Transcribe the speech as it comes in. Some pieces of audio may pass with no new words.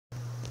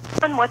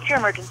What's your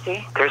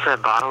emergency? There's a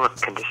bottle of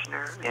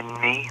conditioner in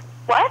me.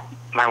 What?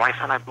 My wife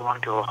and I belong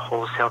to a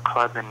wholesale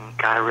club and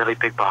got a really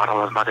big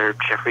bottle of Mother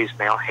Jeffrey's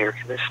male hair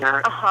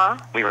conditioner. Uh-huh.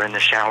 We were in the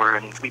shower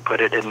and we put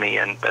it in me,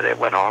 but it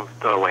went all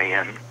the way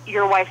in.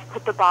 Your wife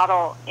put the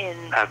bottle in...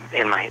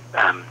 In my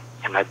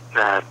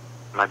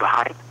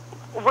behind.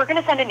 We're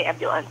going to send an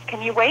ambulance.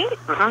 Can you wait?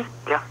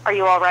 Mm-hmm. Yeah. Are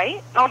you all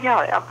right? Oh,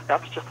 yeah. I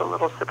was just a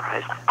little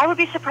surprised. I would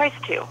be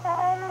surprised, too.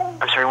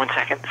 I'm sorry, 1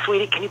 second.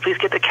 Sweetie, can you please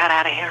get the cat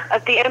out of here?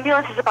 The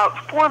ambulance is about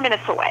 4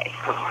 minutes away.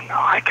 Oh, no,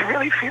 I can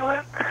really feel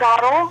it.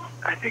 Bottle?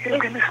 I think I'm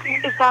going to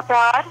sneeze. Is that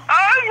bad?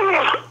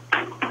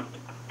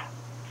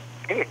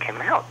 Hey, it came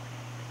out.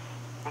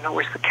 No,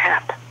 where's the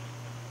cap?